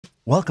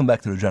Welcome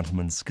back to the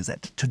Gentleman's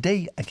Gazette.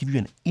 Today I give you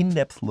an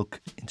in-depth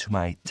look into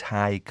my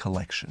tie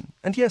collection.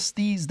 And yes,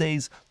 these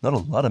days not a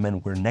lot of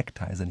men wear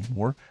neckties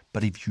anymore,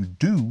 but if you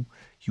do,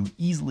 you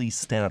easily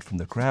stand out from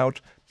the crowd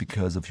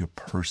because of your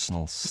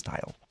personal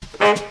style.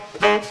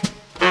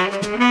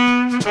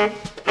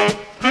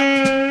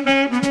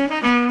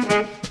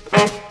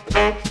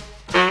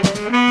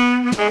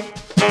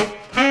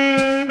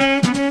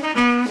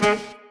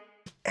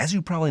 As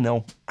you probably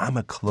know, I'm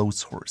a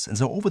clothes horse, and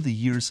so over the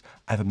years,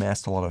 I've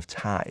amassed a lot of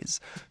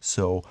ties.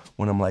 So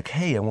when I'm like,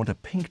 hey, I want a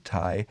pink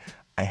tie,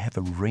 I have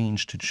a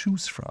range to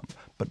choose from.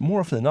 But more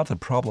often than not, the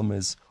problem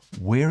is,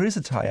 where is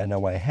a tie I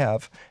know I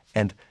have,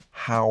 and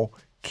how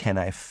can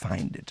I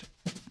find it?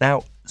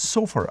 Now,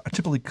 so far, I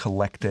typically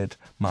collected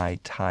my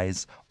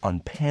ties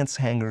on pants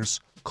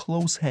hangers,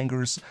 clothes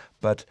hangers,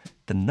 but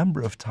the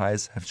number of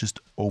ties have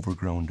just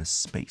overgrown the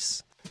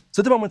space.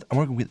 So at the moment, I'm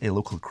working with a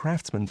local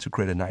craftsman to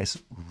create a nice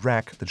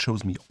rack that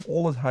shows me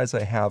all the ties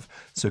I have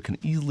so I can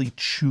easily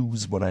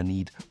choose what I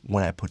need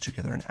when I put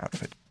together an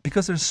outfit.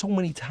 Because there's so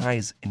many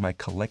ties in my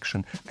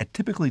collection, I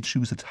typically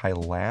choose a tie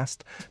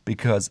last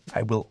because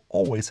I will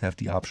always have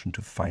the option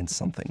to find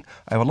something.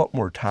 I have a lot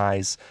more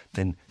ties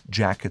than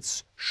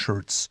jackets,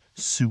 shirts,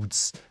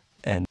 suits,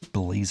 and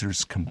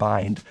blazers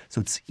combined, so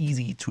it's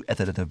easy to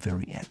edit at the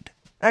very end.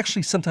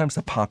 Actually, sometimes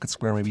the pocket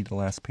square may be the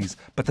last piece,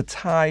 but the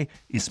tie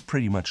is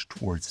pretty much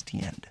towards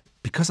the end.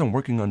 Because I'm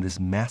working on this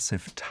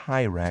massive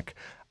tie rack,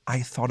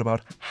 I thought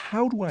about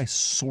how do I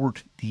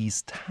sort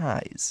these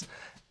ties?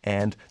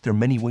 And there are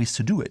many ways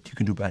to do it. You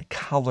can do it by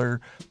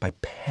color, by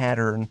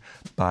pattern,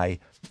 by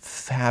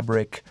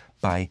fabric,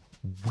 by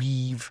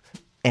weave,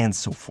 and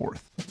so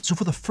forth. So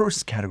for the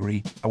first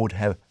category, I would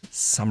have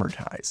summer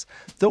ties.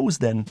 Those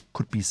then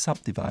could be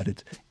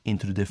subdivided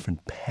into the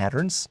different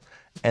patterns,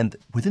 and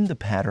within the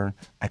pattern,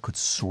 I could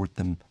sort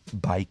them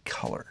by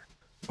color.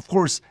 Of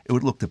course, it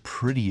would look the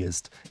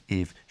prettiest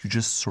if you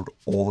just sort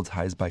all the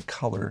ties by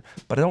color,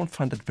 but I don't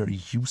find that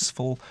very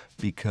useful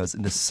because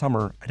in the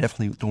summer, I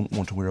definitely don't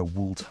want to wear a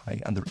wool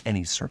tie under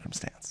any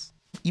circumstance,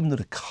 even though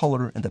the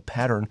color and the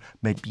pattern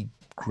might be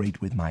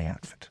great with my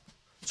outfit.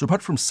 So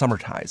apart from summer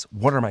ties,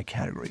 what are my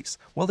categories?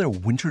 Well, there are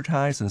winter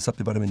ties, and I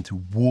subdivide them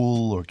into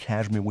wool or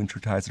cashmere winter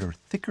ties that are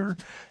thicker,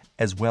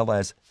 as well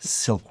as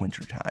silk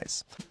winter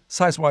ties.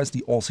 Size-wise,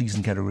 the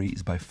all-season category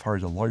is by far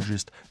the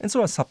largest, and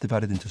so I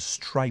subdivided into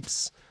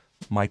stripes,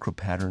 micro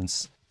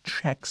patterns,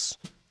 checks,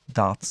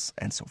 dots,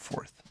 and so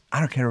forth.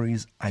 Other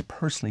categories I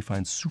personally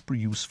find super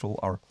useful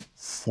are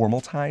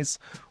formal ties,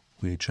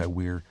 which I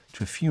wear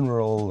to a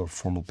funeral or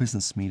formal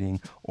business meeting,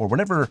 or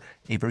whenever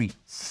a very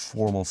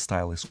formal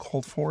style is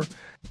called for.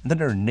 And then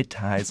there are knit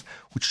ties,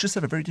 which just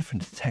have a very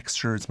different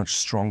texture. It's much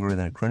stronger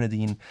than a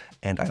grenadine,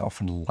 and I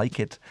often like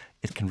it.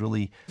 It can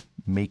really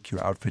make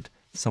your outfit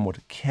somewhat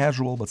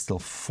casual, but still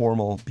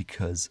formal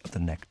because of the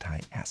necktie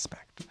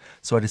aspect.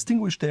 So I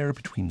distinguish there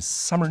between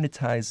summer knit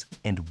ties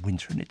and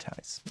winter knit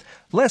ties.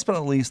 Last but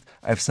not least,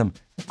 I have some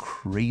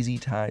crazy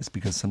ties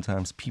because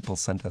sometimes people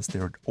send us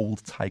their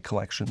old tie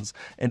collections,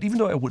 and even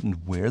though I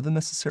wouldn't wear them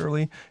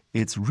necessarily,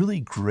 it's really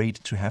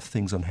great to have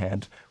things on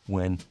hand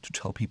when to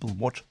tell people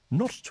what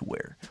not to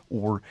wear.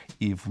 Or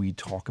if we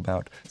talk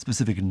about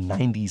specific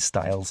 90s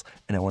styles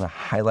and I want to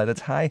highlight a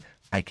tie,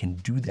 I can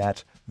do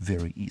that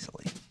very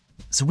easily.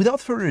 So without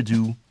further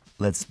ado,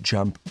 let's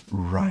jump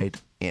right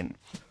in.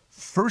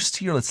 First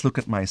here, let's look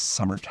at my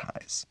summer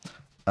ties.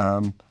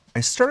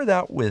 I started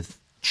out with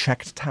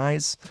checked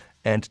ties,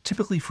 and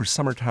typically for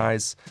summer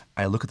ties,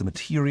 I look at the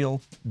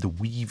material, the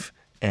weave,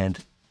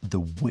 and the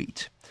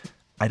weight.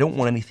 I don't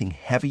want anything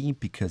heavy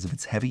because if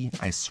it's heavy,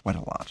 I sweat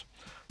a lot.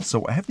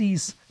 So I have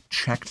these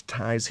checked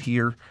ties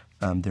here.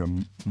 They're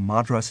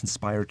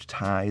Madras-inspired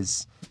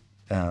ties,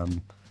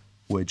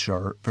 which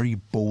are very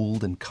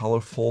bold and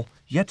colorful,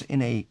 yet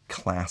in a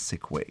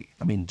classic way.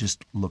 I mean,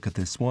 just look at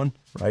this one,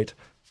 right?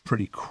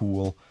 Pretty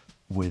cool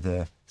with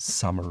a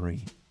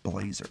summery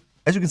blazer.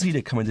 As you can see,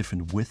 they come in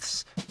different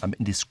widths. I'm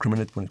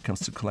indiscriminate when it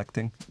comes to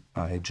collecting.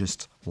 I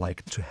just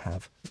like to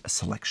have a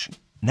selection.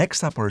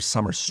 Next up are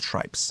summer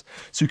stripes.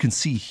 So you can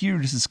see here,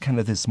 this is kind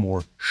of this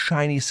more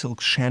shiny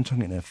silk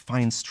shantung in a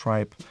fine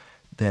stripe,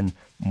 then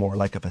more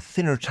like of a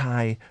thinner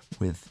tie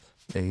with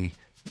a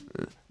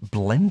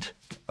blend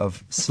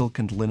of silk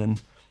and linen.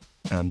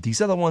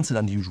 These other ones in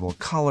unusual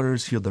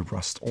colors, here the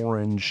rust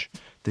orange,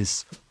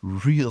 this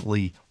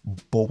really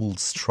bold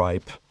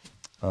stripe,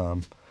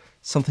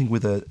 something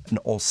with an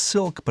all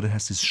silk, but it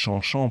has this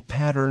chanson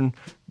pattern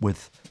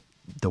with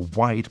the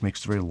white,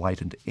 makes it very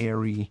light and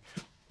airy.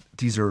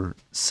 These are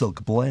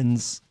silk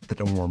blends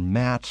that are more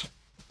matte.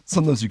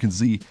 Sometimes you can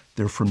see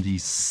they're from the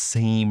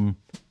same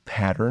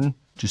pattern,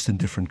 just in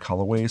different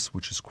colorways,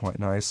 which is quite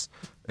nice.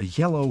 A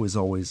yellow is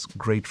always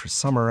great for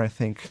summer, I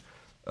think.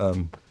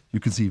 You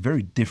can see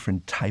very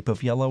different type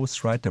of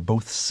yellows, right? They're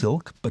both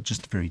silk, but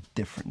just very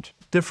different.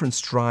 Different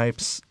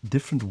stripes,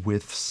 different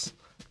widths,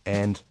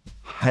 and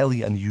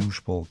highly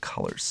unusual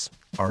colors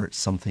are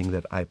something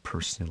that I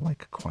personally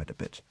like quite a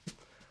bit.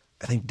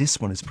 I think this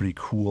one is pretty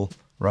cool.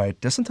 right?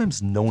 There's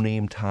sometimes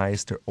no-name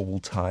ties, they're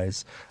old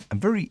ties. I'm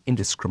very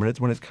indiscriminate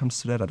when it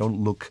comes to that. I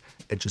don't look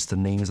at just the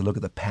names, I look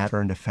at the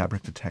pattern, the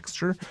fabric, the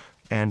texture,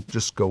 and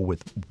just go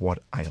with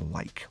what I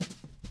like.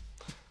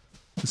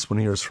 This one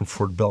here is from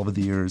Fort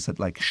Belvedere, it's that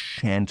like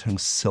shantung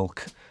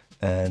silk,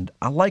 and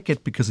I like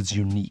it because it's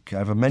unique. I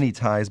have many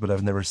ties, but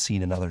I've never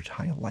seen another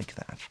tie like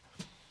that.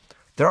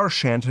 There are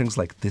shantungs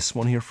like this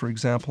one here, for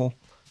example,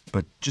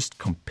 but just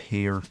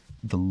compare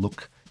the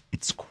look,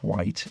 it's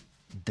quite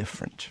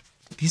different.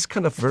 These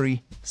kind of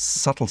very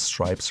subtle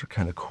stripes are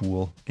kind of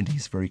cool in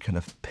these very kind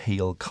of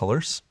pale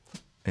colors.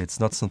 It's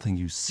not something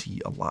you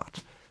see a lot.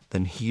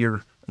 Then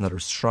here, another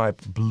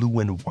stripe, blue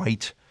and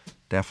white,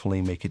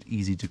 definitely make it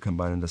easy to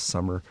combine in the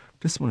summer.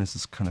 This one is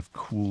this kind of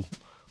cool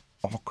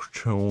ochre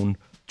tone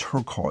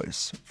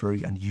turquoise,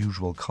 very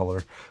unusual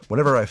color.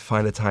 Whenever I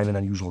find a tie in an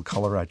unusual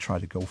color, I try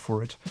to go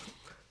for it.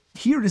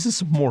 Here, this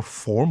is a more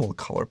formal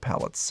color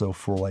palette. So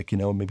for like, you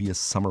know, maybe a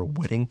summer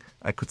wedding,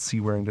 I could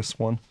see wearing this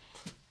one.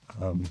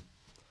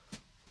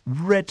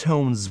 Red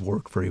tones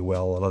work very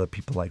well. A lot of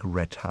people like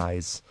red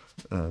ties.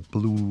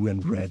 Blue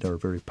and red are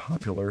very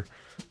popular.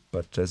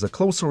 But as a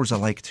clothes source, I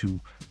like to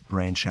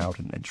branch out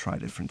and try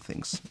different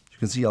things. You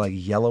can see I like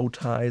yellow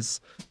ties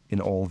in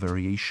all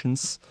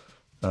variations.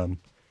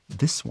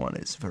 This one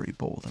is very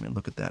bold. I mean,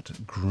 look at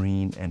that,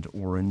 green and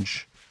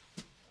orange.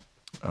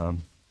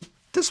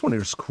 This one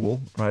here is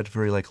cool, right?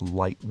 Very like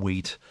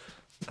lightweight,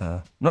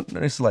 not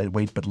necessarily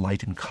lightweight, but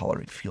light in color.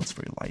 It feels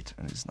very light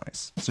and it's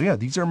nice. So yeah,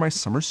 these are my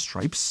summer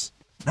stripes.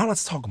 Now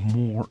let's talk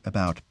more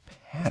about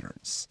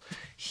patterns.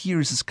 Here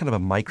is this kind of a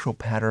micro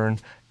pattern,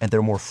 and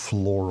they're more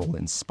floral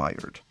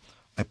inspired.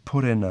 I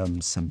put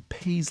in some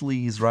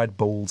paisleys, right?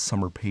 Bold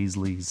summer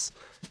paisleys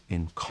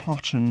in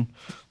cotton.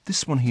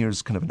 This one here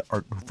is kind of an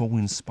Art Nouveau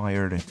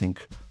inspired, I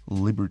think,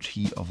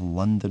 Liberty of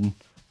London,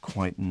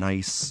 quite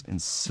nice in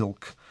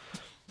silk.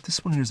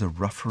 This one here is a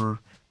rougher,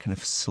 kind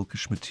of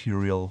silkish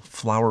material,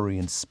 flowery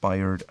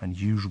inspired,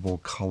 unusual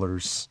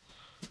colors.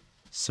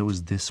 So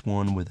is this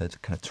one with that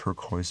kind of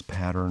turquoise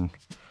pattern.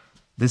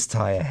 This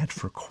tie I had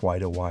for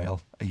quite a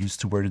while. I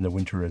used to wear it in the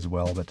winter as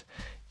well, but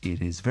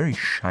it is very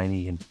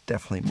shiny and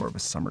definitely more of a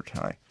summer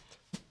tie.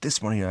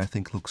 This one here I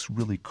think looks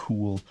really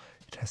cool.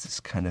 It has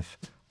this kind of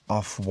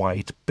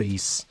off-white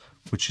base,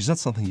 which is not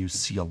something you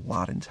see a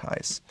lot in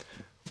ties.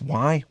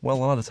 Why? Well, a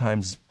lot of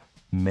times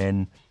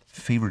men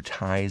favor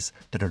ties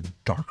that are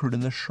darker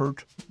than the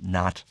shirt,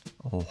 not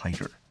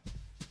lighter.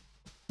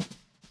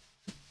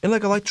 And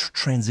like I like to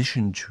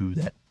transition to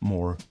that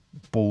more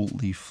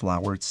boldly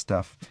flowered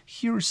stuff.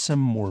 Here's some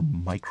more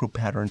micro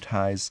pattern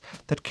ties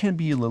that can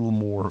be a little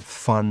more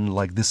fun,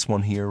 like this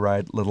one here,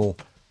 right? Little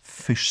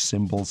fish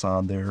symbols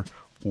on there,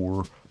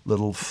 or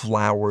little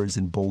flowers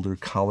in bolder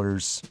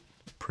colors.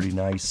 Pretty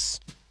nice.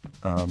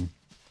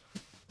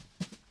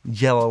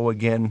 Yellow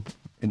again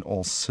in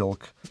all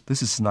silk.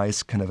 This is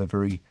nice, kind of a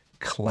very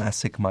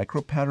classic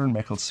micro pattern,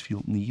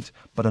 Macclesfield neat,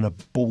 but on a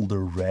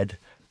bolder red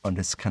on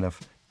this kind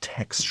of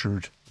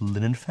textured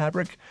linen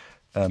fabric.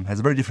 Has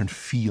a very different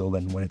feel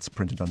than when it's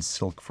printed on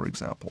silk, for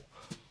example.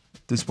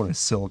 This one is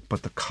silk,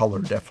 but the color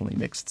definitely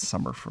makes it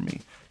summer for me.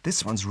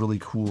 This one's really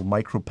cool,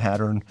 micro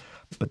pattern,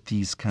 but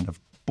these kind of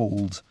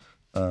bold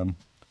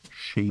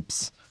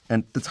shapes.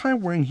 And the tie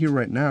I'm wearing here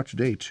right now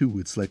today too,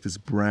 it's like this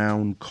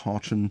brown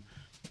cotton.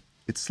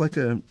 It's like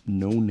a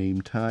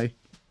no-name tie,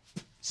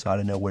 so I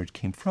don't know where it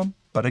came from.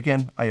 But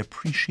again, I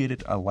appreciate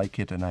it, I like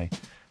it, and I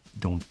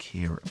don't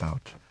care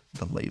about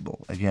the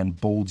label. Again,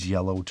 bold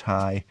yellow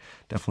tie,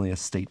 definitely a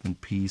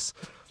statement piece.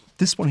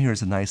 This one here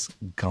has a nice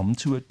gum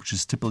to it, which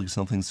is typically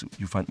something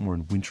you find more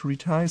in wintry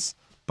ties,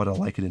 but I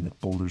like it in that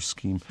bolder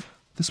scheme.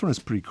 This one is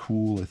pretty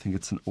cool. I think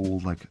it's an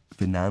old like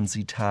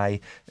Venanzi tie.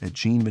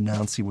 Gene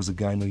Venanzi was a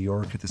guy in New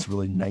York at this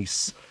really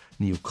nice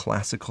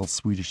neoclassical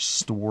Swedish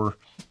store.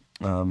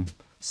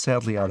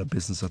 Sadly out of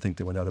business. I think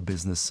they went out of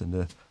business in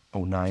the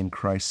 2009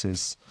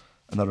 crisis.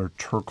 Another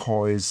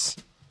turquoise,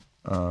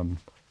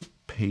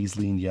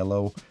 paisley in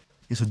yellow.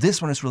 Yeah, so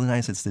this one is really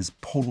nice. It's this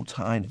polo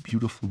tie in a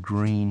beautiful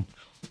green.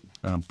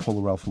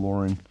 Polo Ralph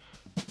Lauren.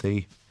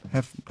 They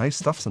have nice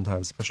stuff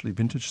sometimes, especially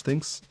vintage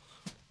things.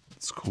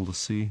 It's cool to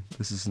see.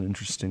 This is an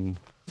interesting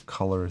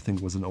color. I think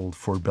it was an old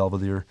Fort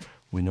Belvedere.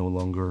 We no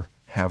longer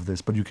have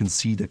this, but you can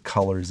see the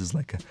colors is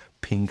like a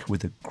pink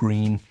with a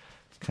green,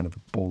 kind of a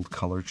bold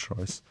color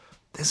choice.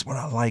 This one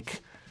I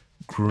like.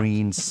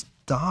 Green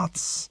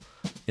dots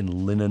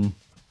in linen.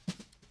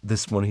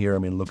 This one here, I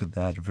mean, look at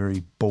that,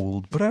 very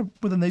bold, but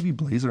with a navy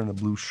blazer and a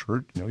blue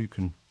shirt, you know, you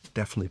can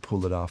definitely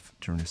pull it off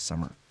during the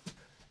summer.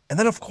 And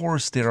then, of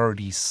course, there are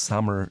these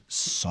summer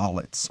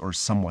solids, or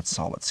somewhat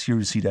solids. Here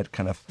you see that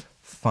kind of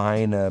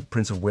fine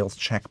Prince of Wales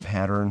check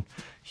pattern.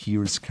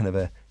 Here's kind of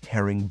a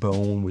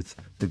herringbone with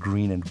the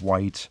green and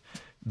white.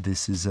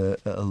 This is a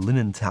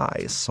linen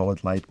tie,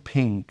 solid light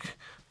pink,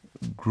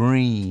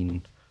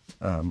 green,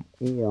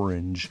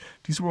 orange.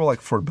 These were all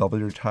like Fort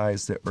Belvedere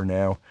ties that are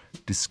now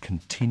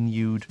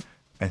discontinued.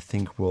 I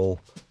think we'll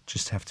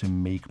just have to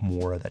make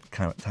more of that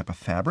kind of type of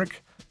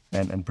fabric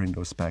and bring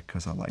those back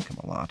because I like them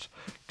a lot.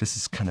 This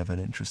is kind of an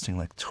interesting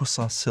like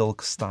Tussa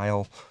silk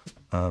style.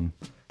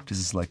 This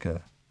is like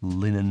a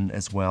linen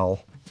as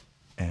well,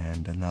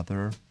 and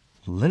another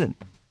linen.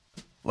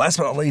 Last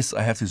but not least,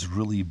 I have this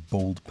really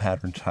bold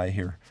pattern tie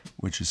here,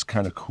 which is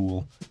kind of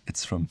cool.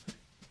 It's from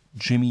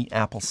Jimmy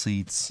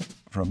Appleseeds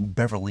from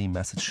Beverly,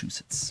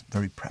 Massachusetts.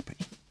 Very preppy.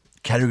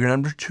 Category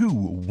number 2,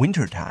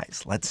 winter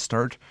ties. Let's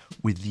start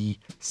with the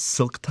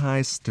silk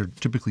ties. They're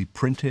typically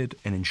printed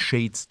and in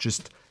shades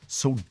just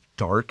so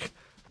dark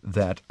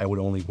that I would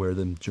only wear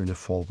them during the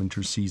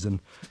fall-winter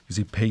season. You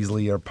see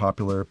paisley are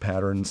popular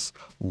patterns,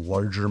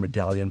 larger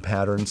medallion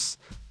patterns,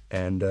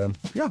 and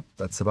yeah,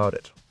 that's about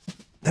it.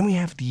 Then we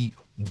have the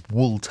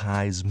wool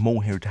ties,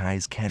 mohair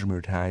ties,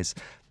 cashmere ties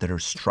that are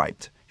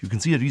striped. You can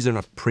see that these are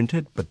not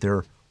printed, but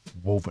they're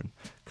woven.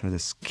 Kind of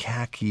this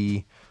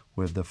khaki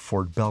with the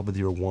Fort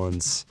Belvedere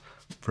ones,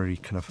 very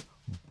kind of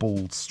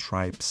bold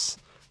stripes.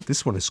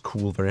 This one is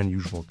cool, very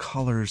unusual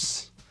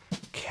colors,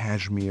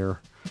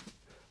 cashmere,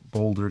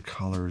 bolder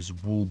colors,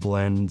 wool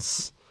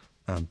blends,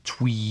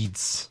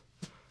 tweeds.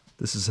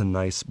 This is a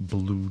nice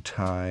blue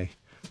tie,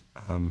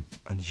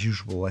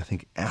 unusual, I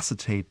think,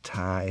 acetate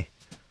tie,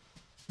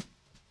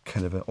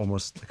 kind of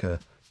almost like a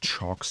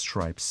chalk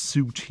stripe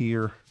suit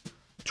here,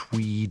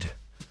 tweed,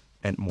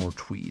 and more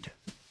tweed.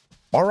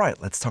 All right,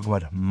 let's talk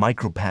about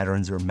micro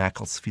patterns or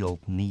Macclesfield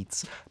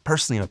neats.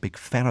 Personally, I'm a big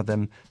fan of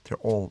them. They're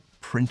all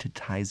printed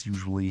ties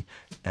usually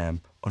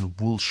on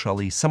wool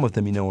shully. Some of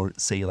them, you know,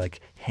 say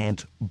like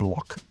hand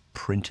block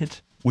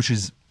printed, which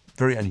is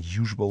very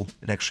unusual.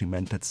 It actually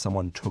meant that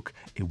someone took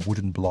a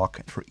wooden block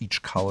and for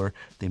each color,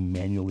 they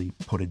manually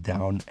put it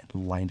down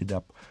and lined it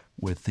up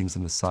with things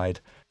on the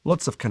side.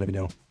 Lots of kind of, you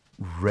know,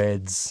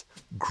 reds,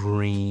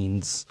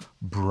 greens,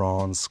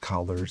 bronze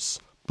colors,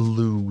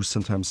 blues,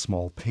 sometimes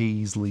small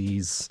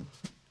paisleys,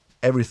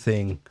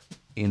 everything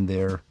in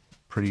there,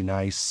 pretty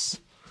nice.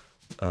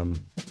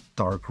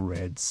 Dark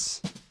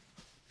reds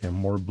and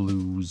more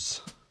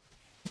blues.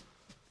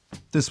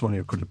 This one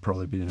here could have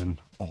probably been in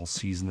all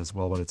season as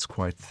well, but it's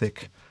quite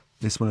thick.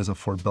 This one is a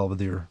Fort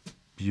Belvedere,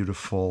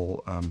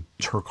 beautiful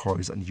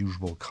turquoise,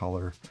 unusual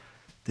color.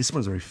 This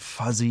one's very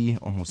fuzzy,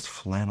 almost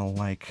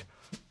flannel-like.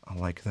 I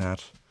like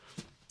that.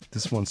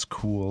 This one's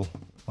cool,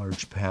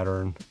 large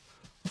pattern.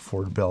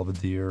 Fort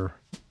Belvedere,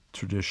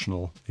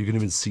 traditional. You can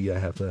even see I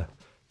have the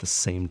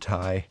same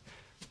tie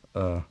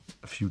a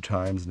few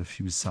times in a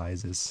few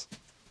sizes.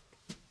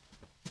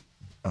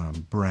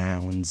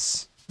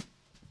 Browns.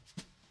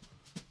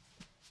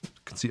 You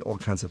can see all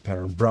kinds of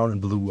patterns. Brown and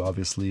blue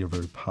obviously are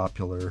very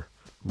popular.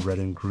 Red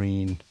and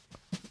green,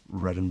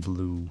 red and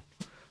blue.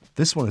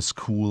 This one is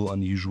cool,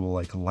 unusual,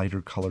 like a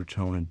lighter color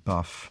tone and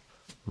buff.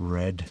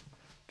 Red.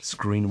 This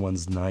green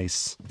one's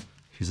nice.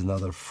 Here's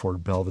another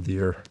Fort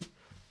Belvedere.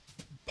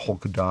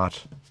 Polka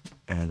dot,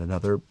 and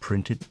another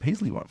printed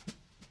paisley one.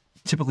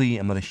 Typically,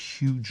 I'm not a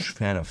huge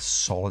fan of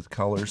solid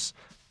colors,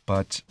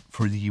 but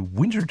for the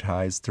winter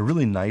ties, they're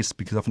really nice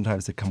because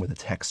oftentimes they come with a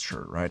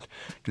texture, right?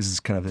 This is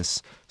kind of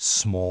this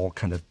small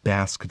kind of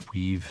basket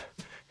weave,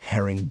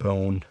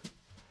 herringbone,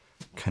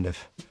 kind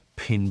of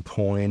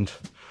pinpoint,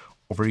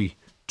 or very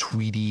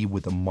tweedy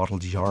with a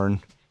mottled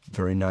yarn.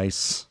 Very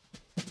nice,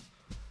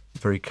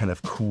 very kind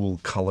of cool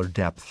color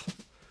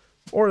depth.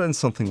 Or then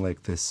something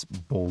like this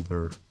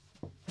bolder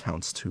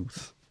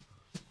houndstooth.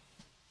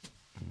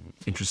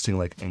 Interesting,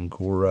 like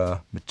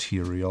Angora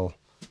material,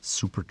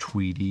 super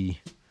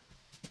tweedy.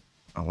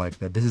 I like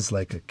that. This is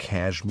like a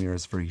cashmere.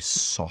 It's very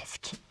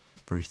soft,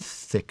 very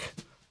thick,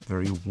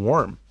 very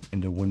warm in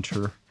the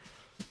winter.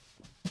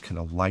 Kind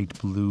of light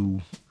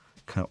blue,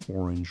 kind of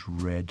orange,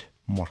 red,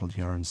 mottled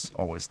yarns.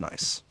 Always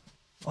nice.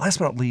 Last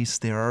but not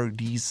least, there are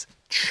these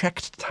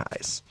checked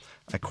ties.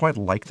 I quite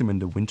like them in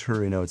the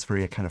winter. You know, it's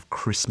very kind of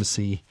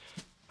Christmassy,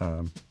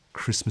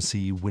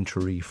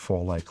 wintry,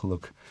 fall-like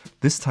look.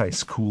 This tie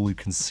is cool. You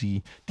can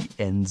see the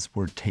ends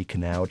were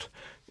taken out.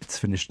 It's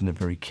finished in a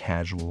very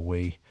casual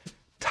way.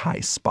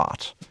 Tie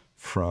spot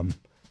from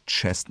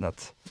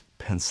Chestnut,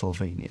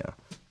 Pennsylvania.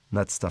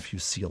 Not stuff you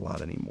see a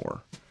lot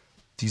anymore.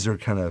 These are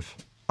kind of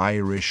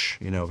Irish,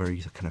 you know,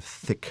 very kind of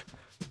thick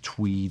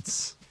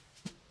tweeds,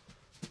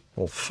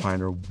 all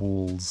finer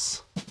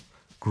wools,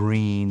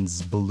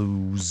 greens,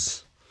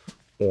 blues,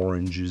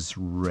 oranges,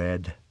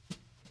 red.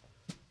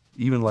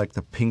 Even like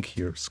the pink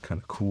here is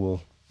kind of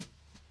cool.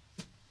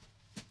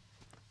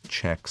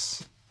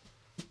 Checks.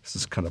 This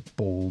is kind of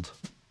bold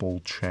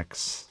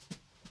checks.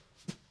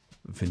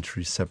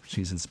 Wintry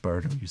 70s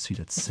inspired. You see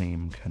that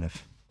same kind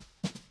of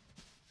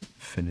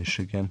finish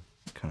again.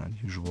 Kind of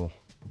unusual.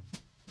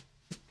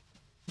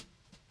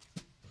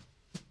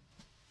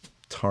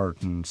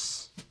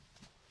 Tartans.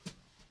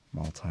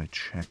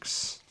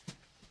 Multi-checks.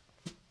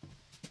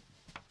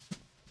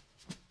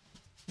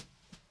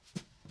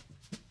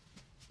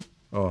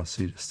 Oh,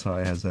 see, this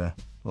tie has a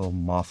little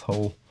moth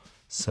hole,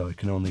 so you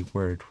can only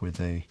wear it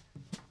with a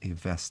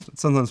vest.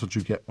 It's sometimes what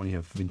you get when you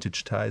have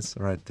vintage ties,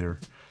 right? They're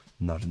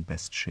not in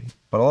best shape.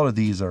 But a lot of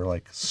these are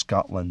like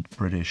Scotland,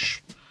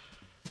 British,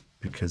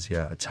 because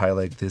yeah, a tie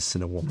like this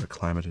in a warmer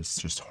climate is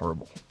just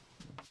horrible.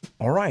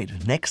 All right,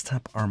 next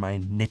up are my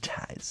knit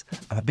ties.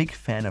 I'm a big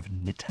fan of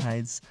knit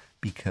ties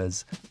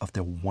because of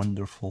their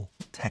wonderful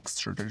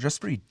texture. They're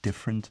just very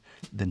different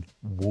than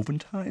woven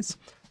ties.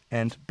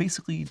 And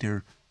basically, there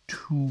are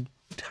two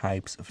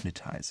types of knit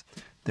ties.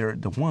 They're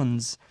the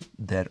ones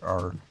that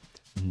are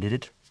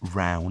knitted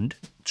round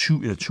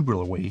in a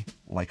tubular way,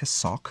 like a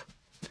sock.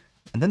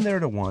 And then there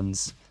are the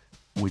ones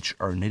which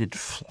are knitted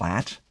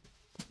flat,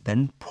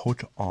 then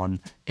put on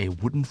a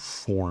wooden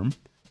form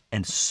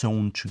and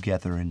sewn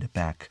together in the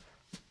back,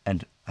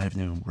 and I have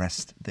them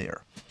rest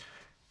there.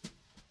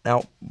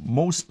 Now,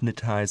 most knit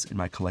ties in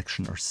my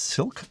collection are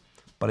silk,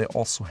 but I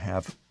also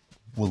have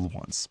wool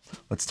ones.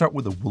 Let's start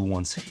with the wool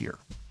ones here.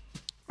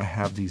 I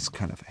have these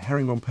kind of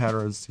herringbone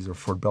patterns. These are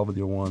Fort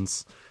Belvedere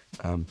ones,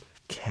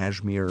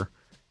 cashmere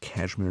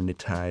knit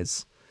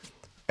ties.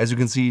 As you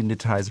can see, knit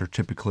ties are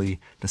typically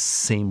the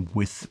same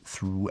width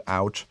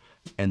throughout,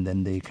 and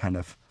then they kind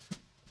of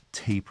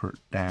taper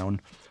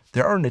down.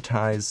 There are knit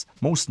ties,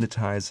 most knit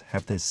ties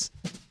have this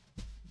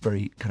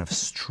very kind of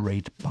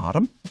straight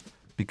bottom,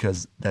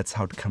 because that's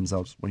how it comes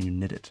out when you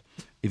knit it.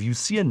 If you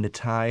see a knit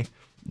tie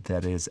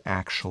that is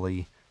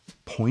actually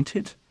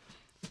pointed,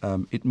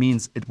 it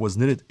means it was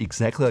knitted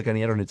exactly like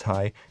any other knit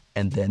tie,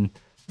 and then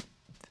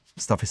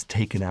stuff is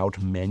taken out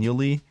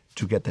manually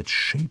to get that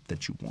shape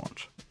that you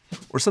want.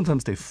 Or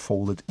sometimes they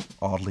fold it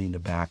oddly in the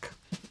back.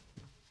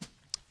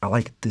 I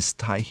like this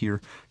tie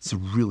here. It's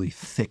really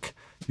thick.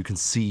 You can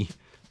see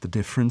the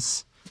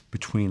difference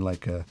between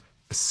like a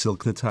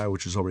silk knit tie,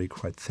 which is already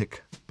quite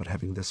thick, but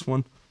having this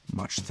one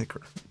much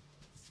thicker.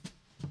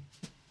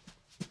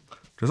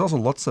 There's also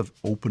lots of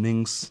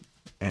openings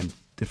and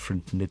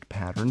different knit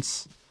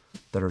patterns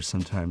that are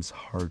sometimes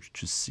hard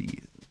to see.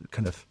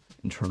 Kind of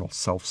internal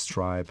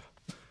self-stripe,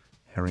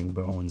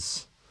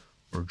 herringbones,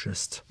 or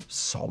just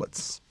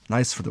solids.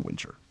 Nice for the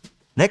winter.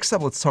 Next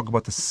up, let's talk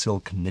about the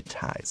silk knit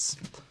ties.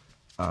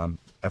 I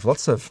have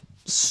lots of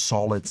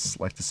solids,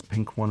 like this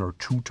pink one, or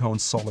two-tone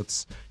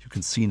solids. You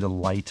can see in the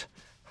light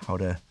how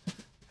the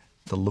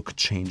look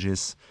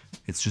changes.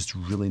 It's just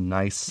really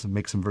nice. It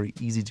makes them very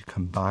easy to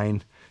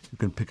combine. You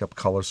can pick up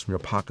colors from your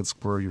pocket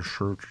square, your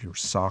shirt, your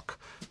sock,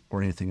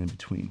 or anything in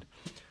between.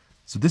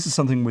 So this is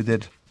something we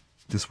did.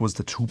 This was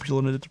the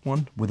tubular knitted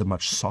one with a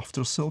much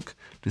softer silk.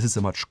 This is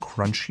a much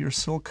crunchier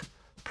silk.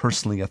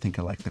 Personally, I think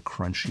I like the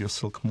crunchier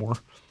silk more.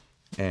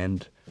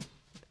 And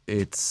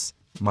it's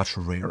much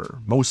rarer.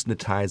 Most knit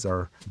ties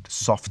are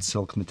soft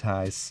silk knit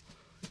ties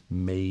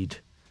made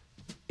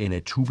in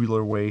a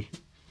tubular way.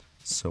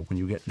 So when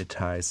you get knit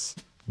ties,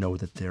 know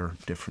that there are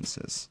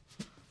differences.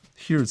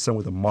 Here it's done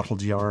with a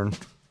mottled yarn.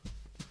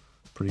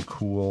 Pretty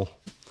cool.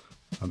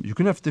 You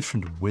can have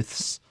different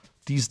widths.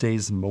 These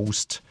days,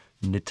 most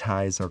knit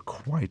ties are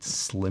quite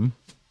slim.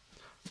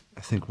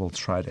 I think we'll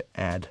try to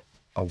add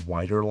a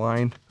wider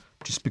line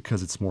just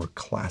because it's more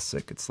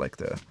classic. It's like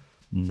the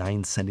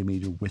 9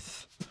 centimeter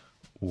width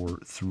or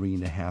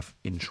 3.5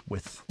 inch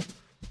width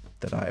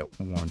that I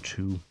want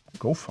to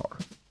go for.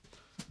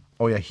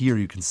 Oh yeah, here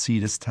you can see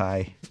this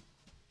tie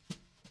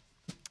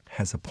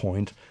has a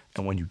point,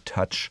 and when you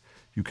touch,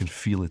 you can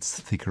feel it's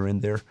thicker in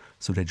there.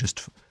 So they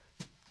just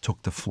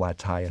took the flat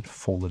tie and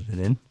folded it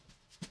in.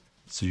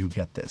 So you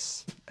get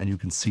this. And you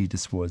can see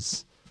there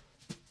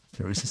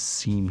is a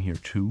seam here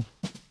too.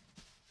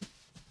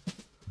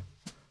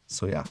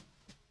 So yeah,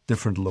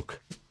 different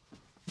look,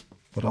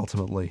 but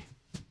ultimately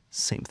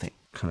same thing.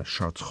 Kind of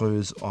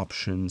chartreuse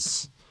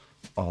options,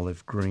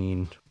 olive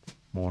green,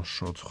 more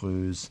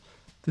chartreuse.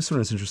 This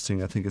one is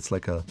interesting. I think it's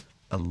like a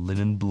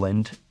linen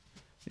blend.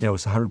 You know,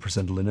 it's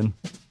 100% linen,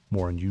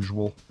 more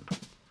unusual.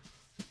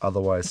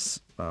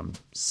 Otherwise,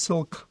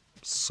 silk,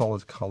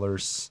 solid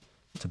colors,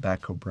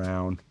 tobacco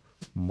brown,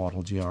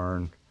 mottled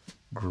yarn,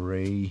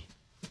 gray,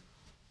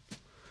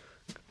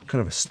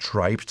 kind of a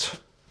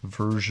striped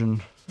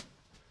version,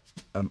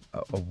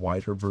 a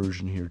wider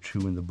version here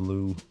too in the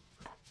blue,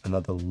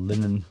 another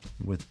linen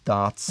with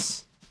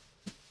dots,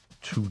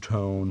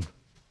 two-tone.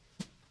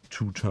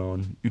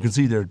 You can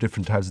see there are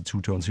different types of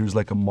two-tones. Here's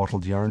like a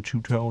mottled yarn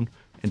two-tone,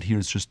 and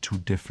here's just two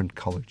different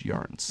colored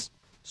yarns.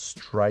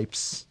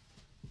 Stripes,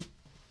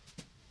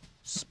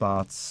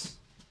 spots,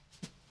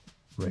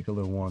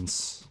 regular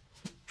ones,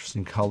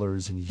 interesting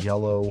colors in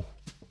yellow.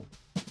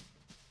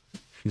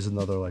 Here's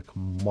another like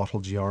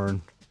mottled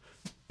yarn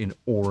in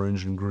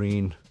orange and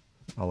green.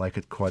 I like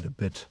it quite a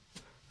bit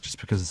just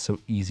because it's so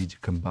easy to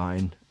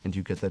combine, and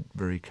you get that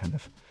very kind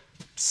of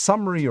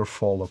summery or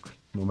fall look,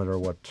 no matter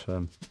what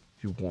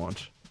you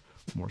want.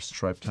 More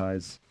stripe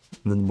ties.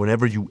 And then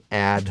whenever you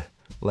add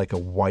like a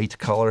white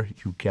color,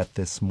 you get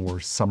this more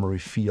summery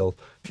feel.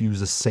 If you use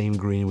the same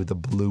green with the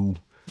blue,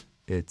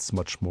 it's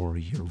much more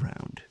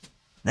year-round.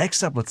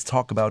 Next up, let's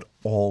talk about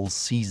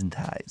all-season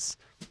ties.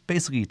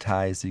 Basically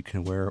ties that you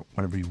can wear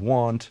whenever you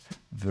want,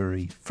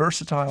 very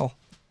versatile,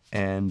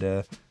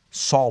 and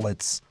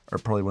solids are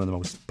probably one of the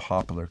most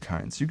popular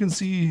kinds. You can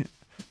see,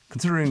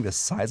 considering the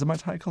size of my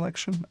tie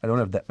collection, I don't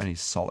have that many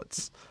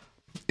solids.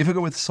 If I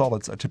go with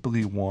solids, I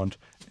typically want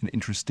an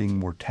interesting,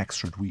 more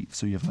textured weave.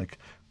 So you have like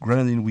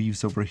grenadine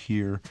weaves over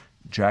here,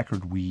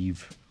 jacquard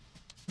weave,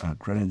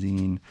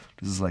 grenadine.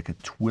 This is like a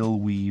twill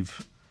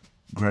weave,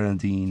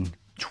 grenadine,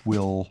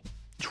 twill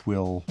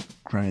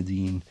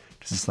grenadine.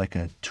 This is like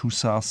a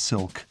tussa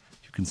silk.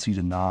 You can see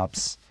the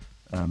knobs.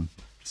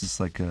 This is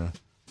like a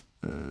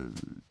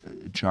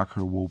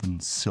jacquard woven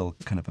silk,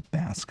 kind of a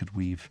basket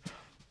weave.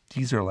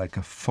 These are like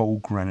a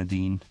faux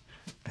grenadine.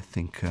 I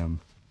think,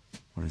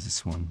 what is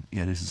this one?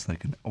 Yeah, this is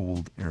like an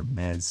old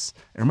Hermes.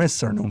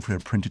 Hermes are known for their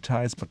printed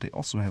ties, but they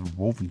also have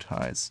woven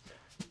ties.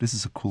 This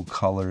is a cool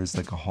color. It's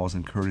like a Hawes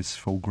 & Curtis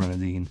faux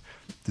grenadine.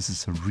 This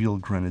is a real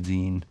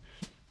grenadine.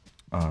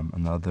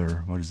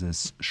 Another, what is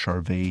this?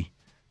 Charvet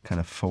kind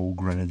of faux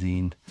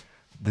grenadine.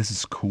 This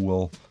is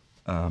cool.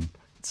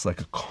 It's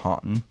like a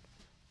cotton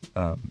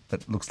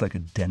that looks like a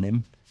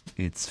denim.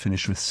 It's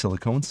finished with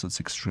silicone, so it's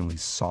extremely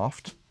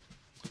soft.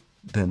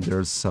 Then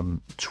there's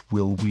some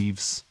twill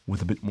weaves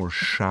with a bit more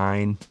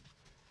shine.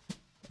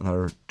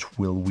 Another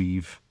twill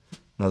weave.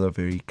 Another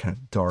very kind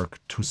of dark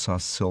tussa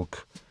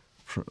silk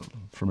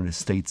from an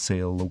estate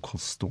sale local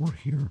store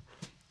here.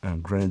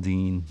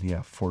 Grenadine,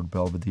 yeah, Fort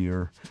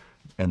Belvedere.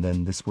 And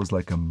then this was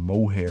like a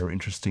mohair,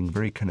 interesting,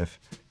 very kind of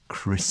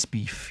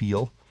crispy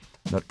feel.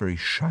 Not very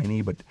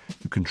shiny, but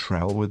you can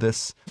travel with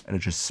this and it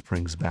just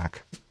springs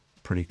back.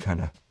 Pretty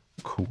kind of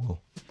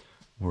cool.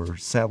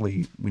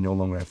 Sadly, we no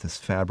longer have this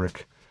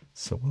fabric,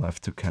 so we'll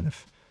have to kind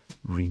of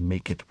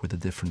remake it with a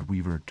different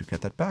weaver to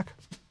get that back.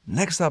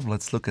 Next up,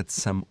 let's look at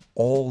some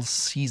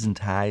all-season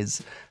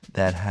ties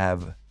that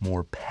have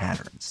more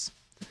patterns.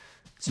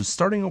 So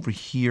starting over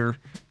here,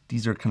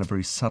 these are kind of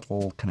very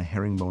subtle, kind of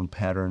herringbone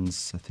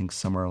patterns. I think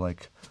some are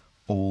like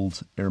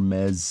old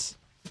Hermes,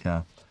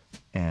 yeah.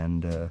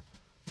 And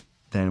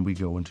then we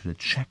go into the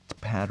checked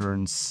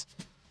patterns,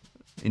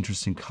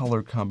 interesting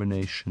color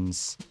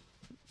combinations.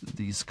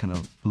 These kind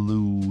of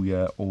blue,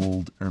 yeah,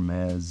 old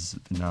Hermes,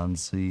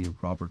 Venanzi,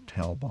 Robert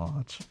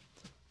Talbot,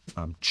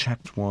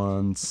 checked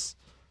ones.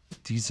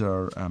 These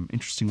are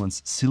interesting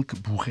ones. Silk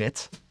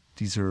Bourrette.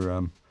 These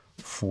are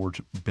Fort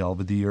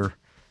Belvedere.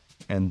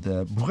 And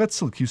Bourrette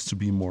silk used to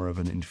be more of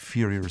an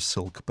inferior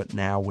silk, but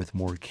now with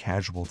more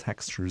casual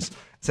textures,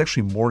 it's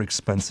actually more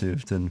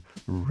expensive than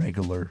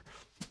regular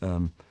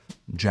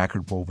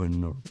jacquard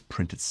woven or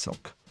printed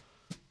silk.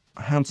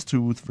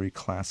 Houndstooth, very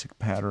classic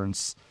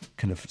patterns,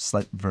 kind of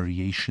slight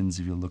variations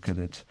if you look at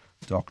it.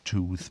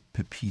 Dogtooth,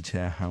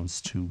 Pepita,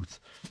 Houndstooth.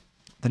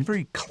 Then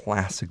very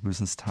classic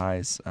business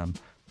ties.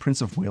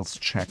 Prince of Wales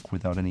check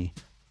without any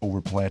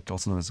overplait,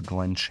 also known as a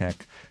Glen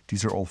check.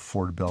 These are all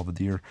Fort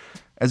Belvedere.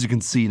 As you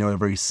can see, there are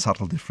very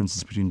subtle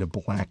differences between the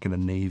black and the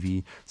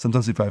navy.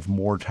 Sometimes if I have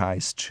more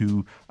ties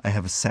too, I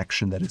have a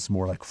section that is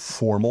more like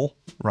formal,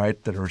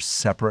 right? That are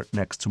separate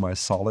next to my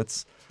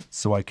solids.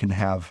 So I can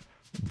have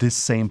this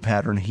same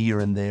pattern here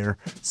and there.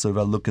 So if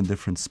I look in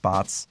different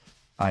spots,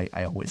 I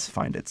always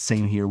find it.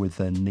 Same here with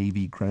the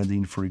navy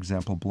grenadine, for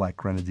example, black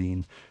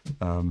grenadine.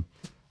 I'm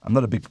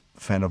not a big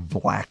fan of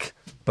black,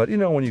 but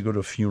when you go to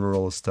a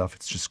funeral and stuff,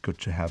 it's just good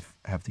to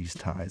have these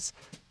ties.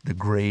 The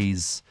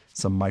grays,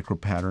 some micro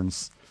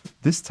patterns.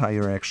 This tie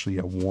here actually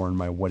I wore on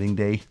my wedding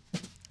day.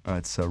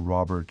 It's a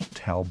Robert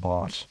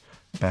Talbot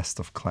best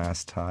of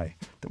class tie.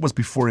 That was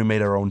before we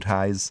made our own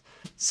ties.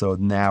 So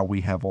now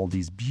we have all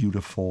these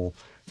beautiful,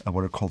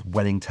 what are called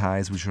wedding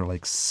ties, which are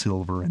like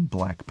silver and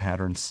black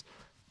patterns.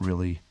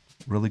 Really,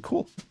 really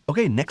cool.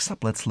 Okay, next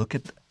up, let's look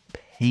at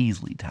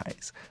paisley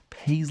ties.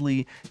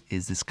 Paisley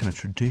is this kind of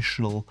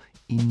traditional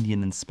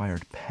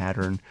Indian-inspired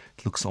pattern.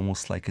 It looks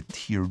almost like a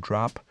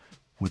teardrop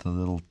with a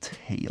little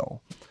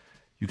tail.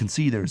 You can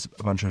see there's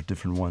a bunch of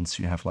different ones.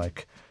 You have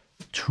like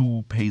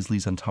two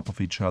paisleys on top of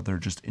each other,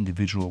 just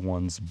individual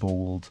ones,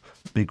 bold,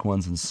 big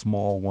ones and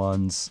small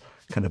ones,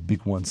 kind of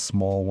big ones,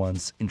 small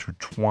ones,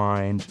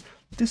 intertwined.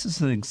 This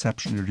is an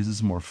exception here. This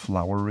is more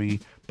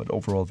flowery, but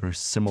overall very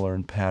similar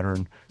in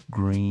pattern.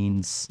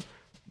 Greens,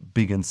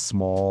 big and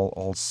small,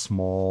 all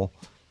small.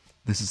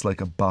 This is like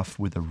a buff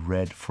with a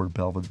red for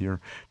Belvedere.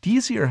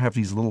 These here have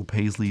these little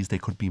paisleys. They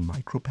could be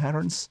micro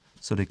patterns,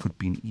 so they could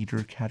be in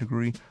either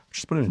category.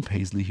 Just put it in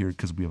paisley here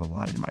because we have a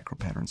lot of micro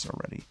patterns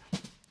already.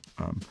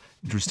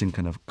 Interesting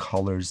kind of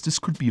colors. This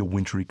could be a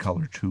wintry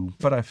color too,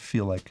 but I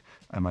feel like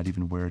I might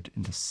even wear it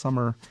in the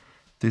summer.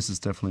 This is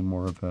definitely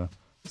more of a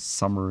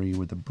summery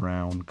with a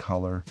brown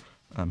color.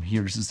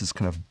 Here, this is this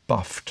kind of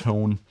buff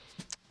tone.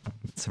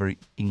 It's a very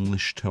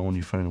English tone.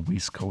 You find it in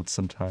waistcoats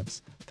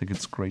sometimes. I think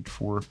it's great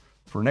for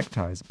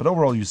neckties. But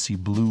overall, you see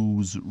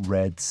blues,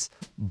 reds,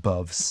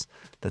 buffs.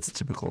 That's a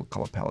typical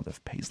color palette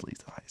of paisley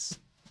ties.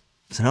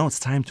 So now it's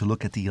time to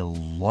look at the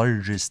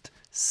largest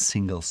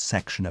single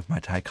section of my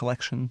tie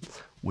collection,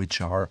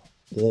 which are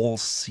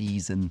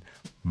all-season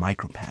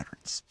micro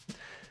patterns.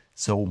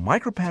 So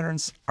micro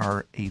patterns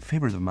are a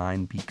favorite of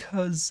mine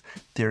because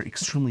they're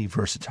extremely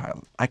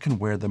versatile. I can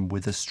wear them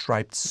with a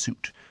striped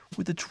suit,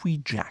 with a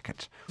tweed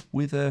jacket,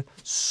 with a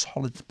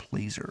solid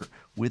blazer,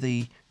 with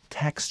a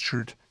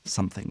textured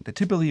something. They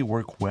typically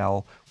work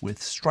well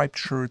with striped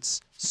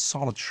shirts,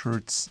 solid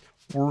shirts,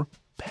 or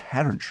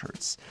pattern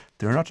shirts.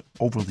 They're not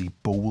overly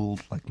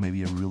bold like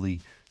maybe a really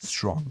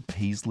strong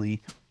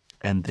paisley.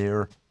 and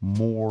they're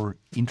more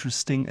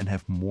interesting and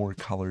have more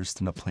colors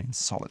than a plain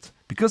solid.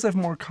 Because they have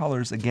more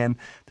colors, again,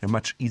 they're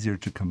much easier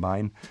to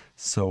combine,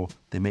 so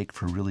they make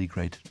for really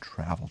great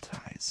travel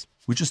ties.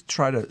 We just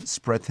try to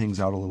spread things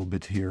out a little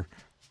bit here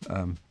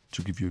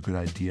to give you a good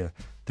idea.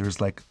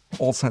 There's like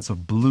all kinds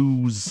of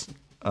blues,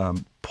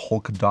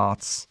 polka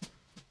dots,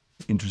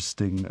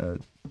 interesting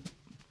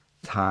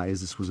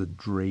ties. This was a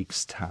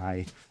Drake's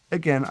tie.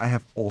 Again, I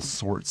have all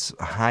sorts,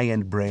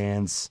 high-end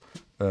brands,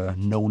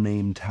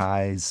 no-name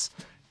ties.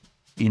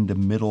 In the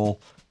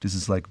middle, this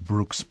is like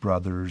Brooks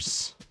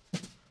Brothers.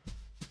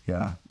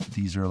 Yeah,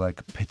 these are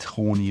like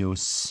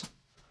Petronius,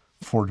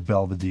 Fort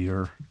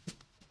Belvedere,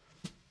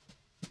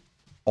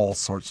 all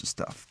sorts of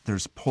stuff.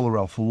 There's Polo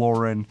Ralph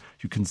Lauren.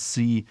 You can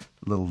see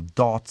little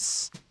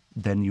dots.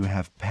 Then you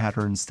have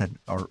patterns that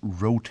are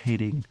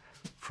rotating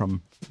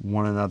from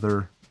one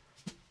another.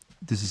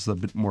 This is a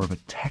bit more of a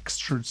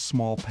textured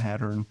small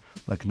pattern,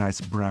 like a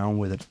nice brown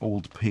with an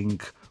old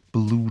pink,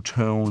 blue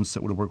tones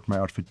that would have worked my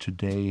outfit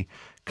today.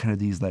 Kind of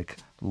these like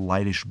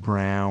lightish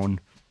brown.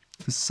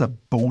 This is a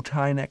bow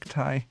tie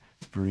necktie,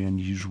 very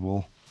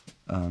unusual.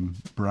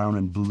 Brown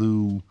and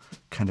blue,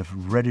 kind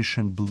of reddish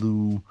and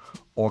blue,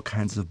 all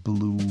kinds of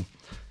blue.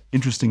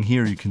 Interesting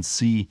here, you can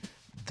see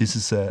this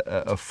is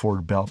a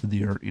Fort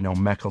Belvedere,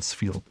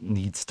 Macclesfield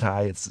needs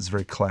tie. It's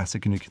very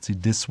classic, and you can see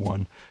this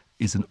one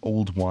is an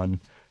old one.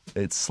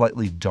 It's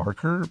slightly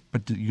darker,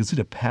 but you can see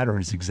the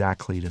pattern is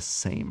exactly the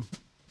same.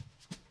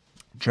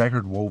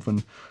 Jacquard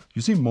woven.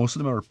 You see most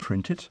of them are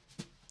printed.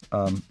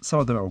 Some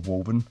of them are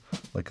woven,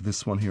 like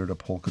this one here, the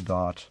polka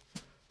dot.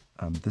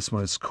 This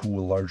one is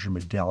cool, larger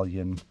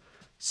medallion,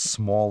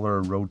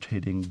 smaller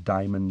rotating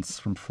diamonds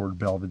from Fort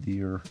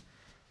Belvedere.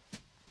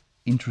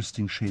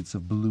 Interesting shades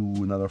of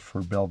blue, another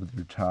Fort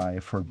Belvedere tie,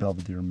 Fort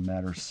Belvedere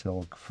madder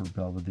silk, Fort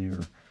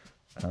Belvedere.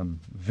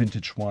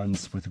 Vintage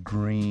ones with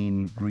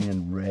green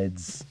and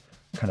reds,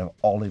 kind of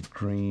olive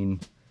green,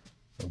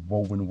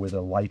 woven with a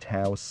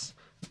lighthouse,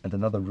 and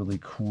another really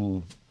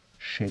cool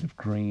shade of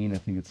green. I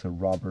think it's a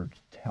Robert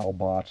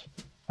Talbot.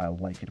 I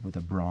like it with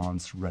a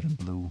bronze, red and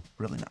blue.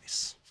 Really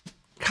nice.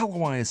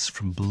 Color-wise,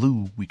 from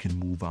blue, we can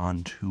move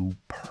on to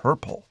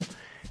purple.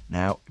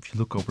 Now, if you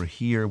look over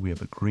here, we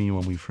have a green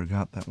one. We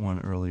forgot that one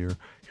earlier.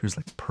 Here's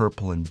like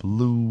purple and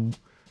blue.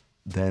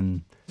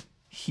 Then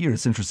here,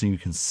 it's interesting. You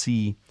can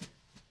see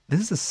this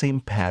is the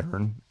same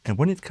pattern. And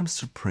when it comes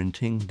to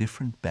printing,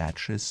 different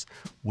batches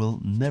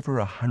will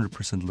never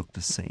 100% look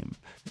the same.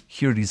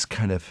 Here are these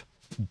kind of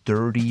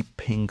dirty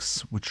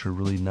pinks, which are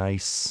really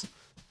nice.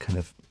 Kind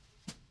of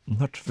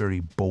not very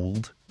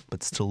bold,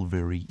 but still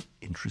very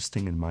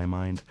interesting in my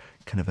mind.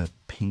 Kind of a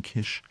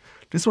pinkish.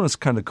 This one is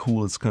kind of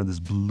cool. It's kind of this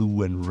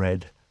blue and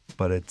red,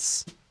 but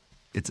it's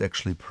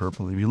actually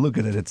purple. If you look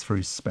at it, it's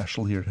very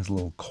special here. It has a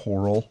little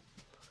coral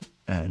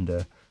and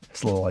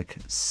it's a little like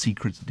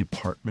secret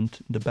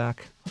department in the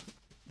back.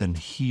 Then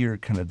here,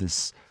 kind of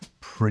this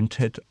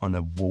printed on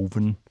a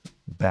woven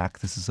back.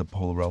 This is a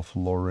Polo Ralph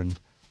Lauren.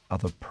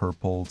 Other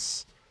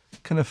purples,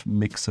 kind of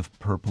mix of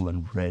purple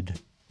and red,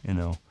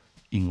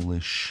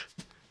 English,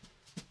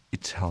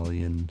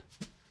 Italian,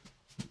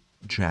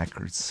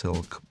 Jacquard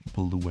silk,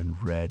 blue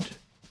and red,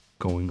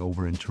 going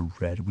over into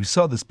red. We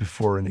saw this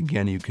before, and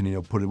again, you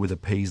can put it with a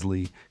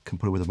paisley, can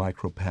put it with a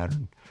micro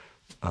pattern.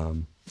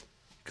 You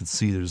can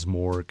see there's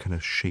more kind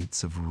of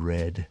shades of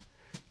red,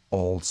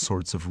 all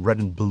sorts of red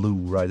and blue,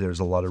 right? There's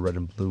a lot of red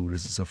and blue.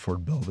 This is a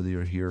Fort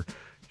Belvedere here.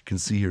 You can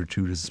see here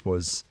too, this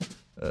was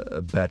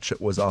a batch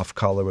that was off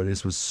color, but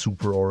this was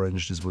super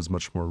orange. This was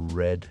much more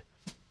red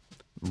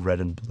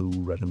and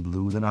blue, red and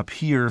blue. Then up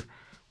here,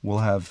 we'll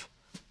have,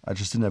 I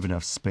just didn't have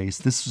enough space.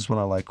 This is one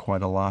I like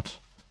quite a lot.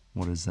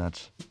 What is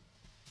that?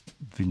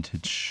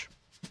 Vintage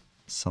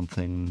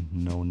something,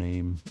 no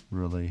name,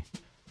 really.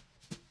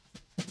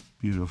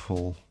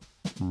 Beautiful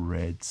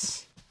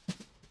reds.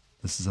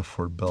 This is a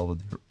Fort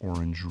Belvedere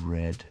orange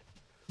red.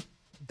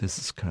 This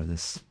is kind of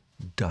this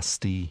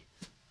dusty,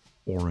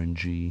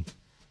 orangey.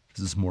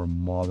 This is more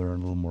modern,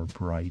 a little more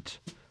bright.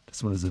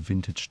 This one is a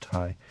vintage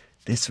tie.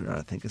 This one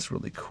I think is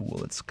really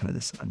cool. It's kind of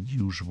this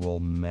unusual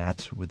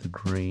matte with the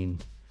green.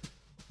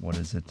 What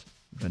is it?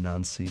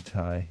 Venanzi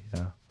tie,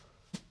 yeah.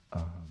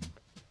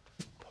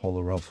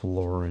 Polo Ralph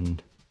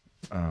Lauren,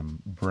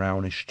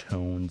 brownish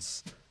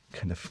tones,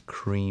 kind of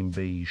cream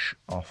beige,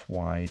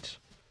 off-white,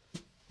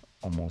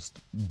 almost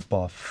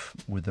buff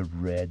with the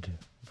red,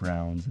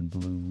 browns and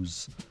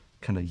blues,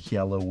 kind of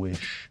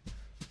yellowish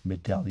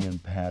medallion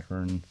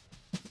pattern,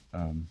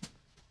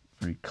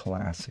 very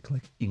classic,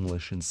 like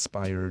English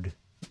inspired.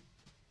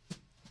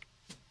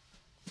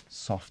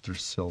 Softer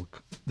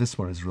silk. This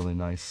one is really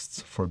nice.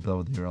 It's for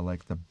Belvedere. I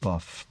like the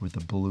buff with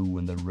the blue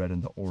and the red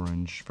and the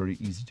orange. Very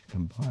easy to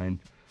combine.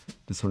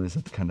 This one is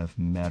that kind of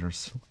madder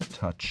silk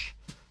touch.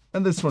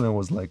 And this one I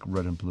was like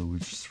red and blue,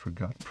 which I just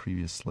forgot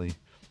previously.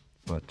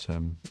 But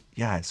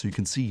yeah, so you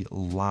can see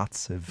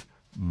lots of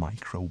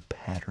micro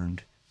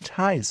patterned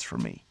ties for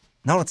me.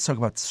 Now let's talk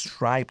about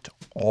striped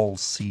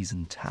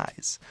all-season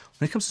ties.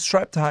 When it comes to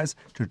striped ties,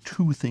 there are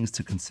two things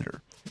to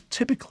consider.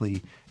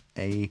 Typically,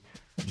 a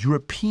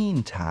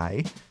European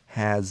tie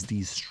has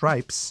these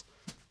stripes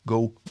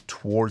go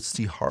towards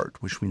the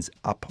heart, which means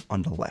up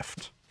on the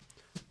left.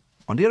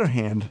 On the other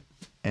hand,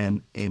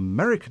 an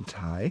American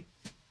tie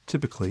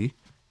typically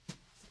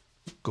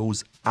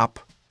goes up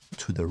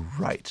to the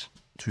right,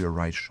 to your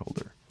right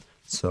shoulder.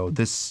 So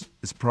this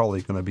is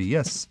probably going to be,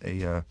 yes,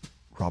 a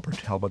Robert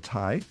Talbot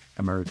tie,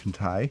 American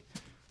tie.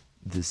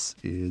 This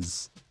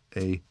is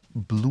a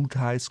blue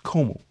ties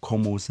Como.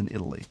 Como is in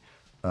Italy.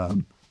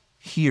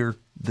 Here,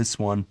 this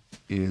one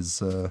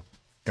is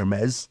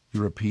Hermes,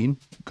 European,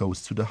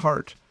 goes to the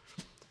heart.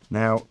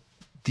 Now,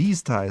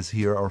 these ties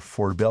here are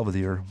Fort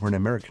Belvedere. We're an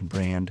American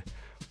brand,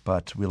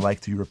 but we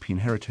like the European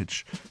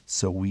heritage,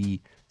 so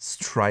we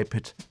stripe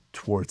it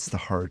towards the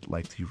heart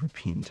like the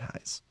European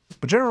ties.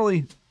 But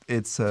generally,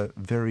 it's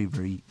very,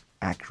 very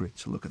accurate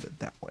to look at it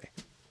that way.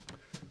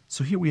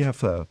 So here we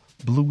have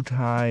blue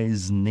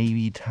ties,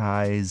 navy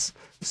ties,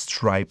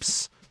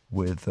 stripes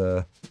with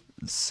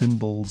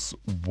symbols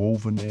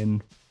woven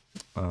in.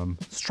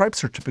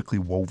 Stripes are typically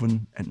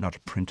woven and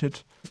not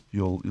printed.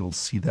 You'll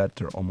see that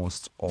they're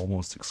almost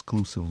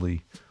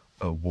exclusively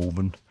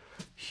woven.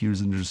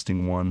 Here's an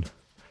interesting one,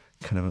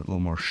 kind of a little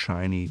more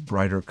shiny,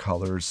 brighter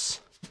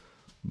colors,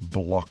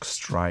 block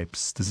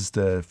stripes. This is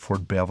the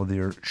Fort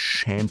Belvedere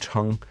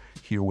Shantung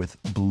here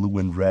with blue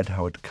and red,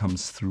 how it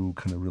comes through,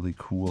 kind of really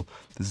cool.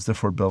 This is the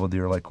Fort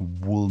Belvedere like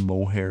wool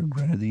mohair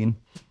grenadine.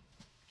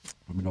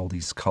 I mean, all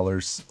these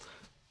colors.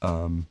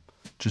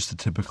 Just a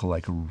typical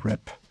like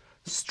rep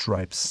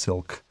striped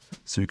silk.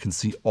 So you can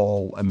see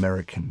all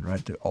American,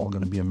 right? They're all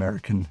going to be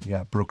American.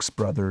 Yeah, Brooks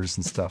Brothers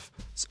and stuff.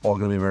 It's all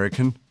going to be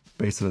American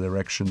based on the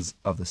directions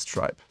of the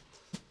stripe.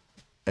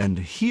 And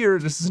here,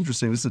 this is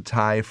interesting. This is a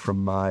tie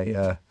from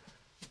my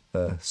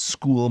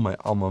school, my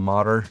alma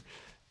mater.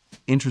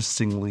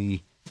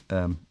 Interestingly,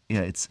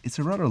 it's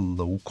a rather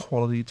low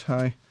quality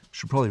tie.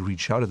 Should probably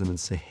reach out to them and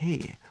say,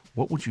 hey,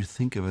 what would you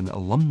think of an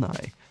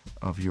alumni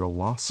of your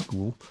law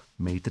school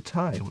made the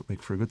tie? It would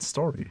make for a good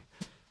story.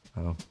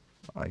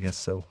 I guess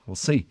so. We'll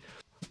see.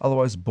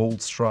 Otherwise,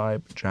 bold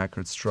stripe,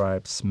 jacquard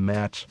stripes,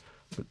 matte,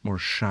 but more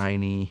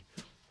shiny.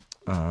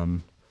 I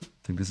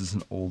think this is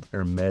an old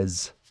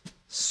Hermes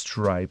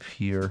stripe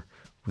here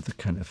with a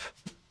kind of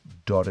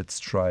dotted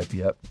stripe.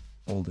 Yep,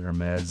 old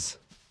Hermes.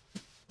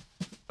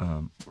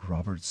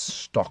 Robert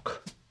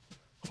Stock.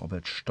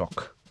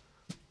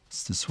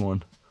 What's this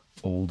one?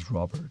 Old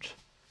Robert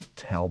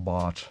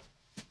Talbot.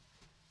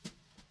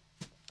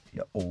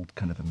 Yeah, old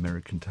kind of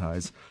American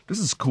ties. This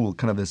is cool,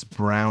 kind of this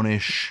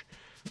brownish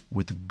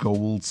with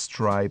gold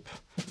stripe.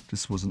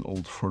 This was an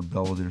old Fort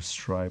Belvedere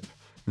stripe.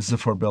 This is a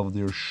Fort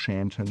Belvedere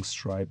Shantung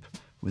stripe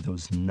with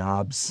those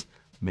knobs.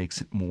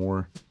 Makes it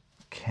more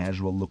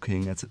casual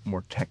looking, adds it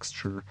more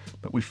texture.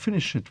 But we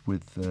finish it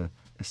with a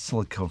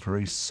silicone for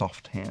very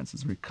soft hands.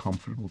 It's very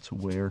comfortable to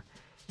wear.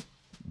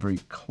 Very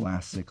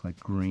classic, like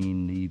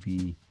green,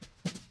 navy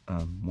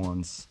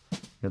ones.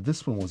 Yeah,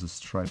 this one was a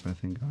stripe I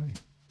think I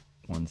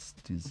once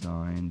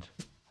designed.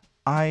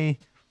 I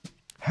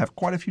have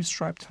quite a few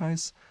stripe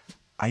ties.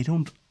 I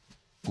don't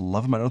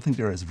love them. I don't think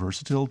they're as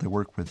versatile. They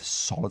work with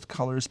solid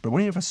colors, but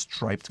when you have a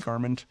striped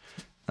garment,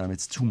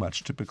 it's too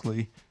much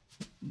typically.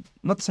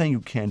 Not saying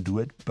you can't do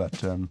it,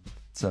 but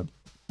it's a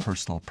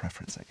personal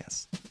preference, I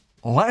guess.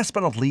 Last but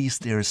not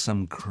least, there's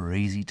some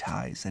crazy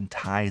ties and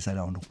ties I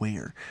don't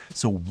wear.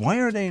 So why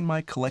are they in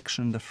my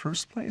collection in the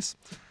first place?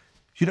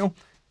 You know,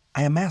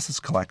 I amass this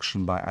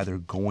collection by either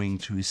going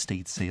to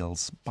estate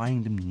sales,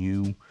 buying them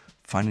new,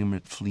 finding them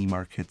at flea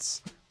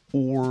markets,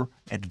 or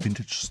at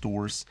vintage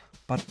stores.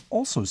 But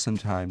also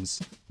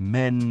sometimes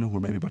men who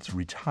are maybe about to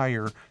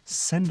retire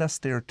send us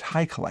their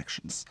tie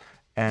collections.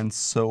 And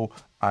so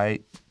I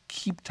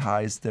keep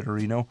ties that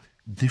are,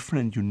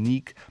 different and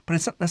unique, but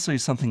it's not necessarily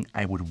something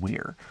I would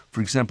wear.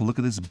 For example, look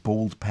at this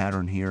bold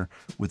pattern here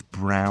with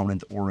brown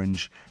and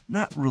orange.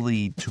 Not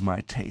really to my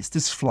taste.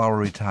 This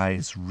flowery tie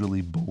is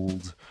really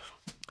bold.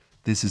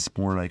 This is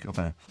more like of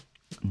a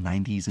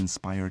 90s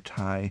inspired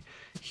tie.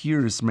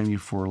 Here is maybe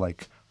for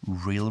like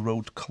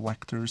railroad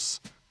collectors.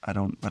 I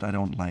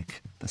don't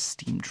like the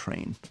steam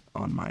train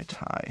on my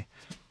tie.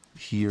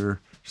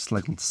 Here, just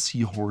like little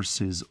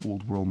seahorses,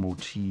 old world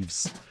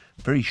motifs.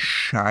 Very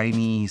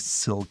shiny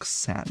silk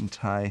satin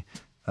tie.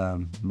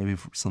 Maybe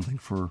for something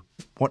for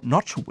what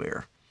not to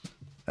wear.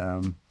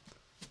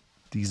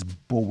 These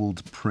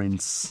bold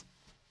prints,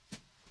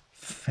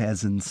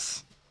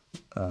 pheasants.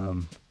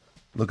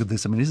 Look at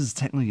this. I mean, this is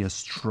technically a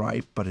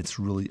stripe, but it's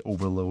really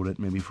overloaded,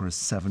 maybe for a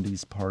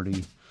 70s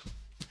party.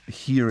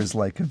 Here is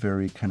like a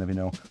very kind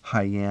of,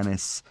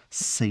 Hyannis,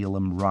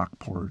 Salem,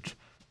 Rockport,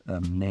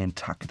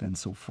 Nantucket, and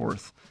so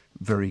forth.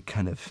 Very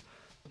kind of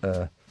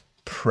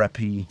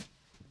preppy,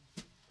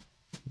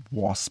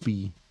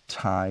 waspy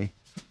tie.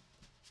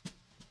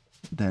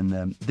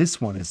 Then this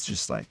one is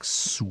just like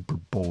super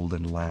bold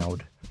and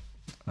loud.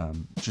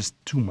 Just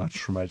too much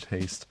for my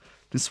taste.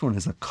 This one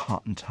is a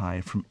cotton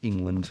tie from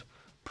England,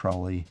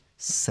 probably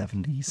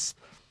 70s.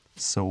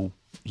 So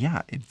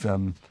yeah,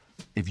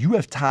 if you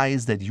have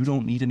ties that you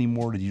don't need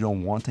anymore, that you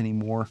don't want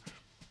anymore,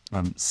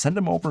 Send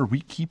them over,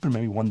 we keep them.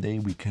 Maybe one day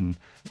we can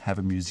have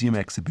a museum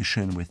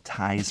exhibition with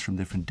ties from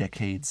different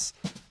decades.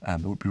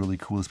 That would be really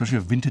cool, especially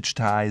vintage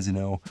ties, you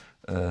know,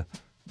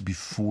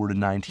 before the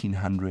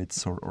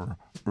 1900s or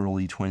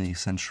early 20th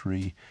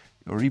century,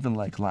 or even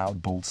like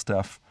loud, bold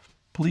stuff.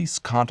 Please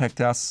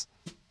contact us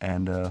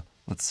and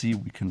let's see if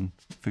we can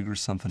figure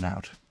something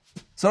out.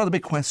 So now the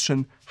big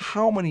question,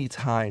 how many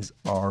ties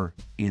are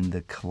in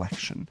the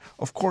collection?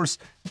 Of course,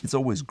 it's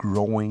always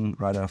growing,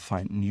 right? I'll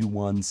find new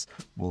ones,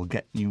 we'll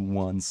get new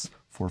ones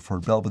for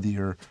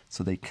Belvedere,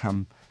 so they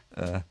come,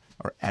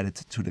 are added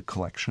to the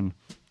collection.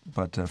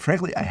 But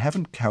frankly, I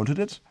haven't counted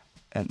it,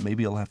 and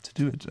maybe I'll have to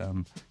do it.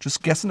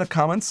 Just guess in the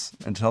comments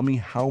and tell me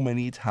how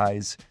many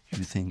ties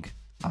you think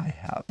I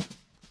have.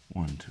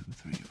 1, 2,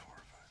 3,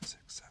 4, 5,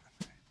 6, 7,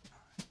 8,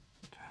 9,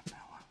 10,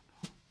 11,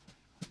 12,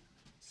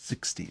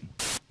 16.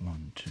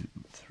 1, 2,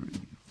 3,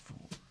 4,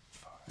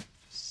 5,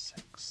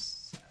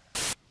 6,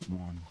 7.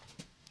 1,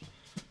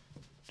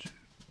 2,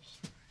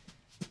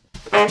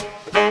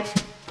 3.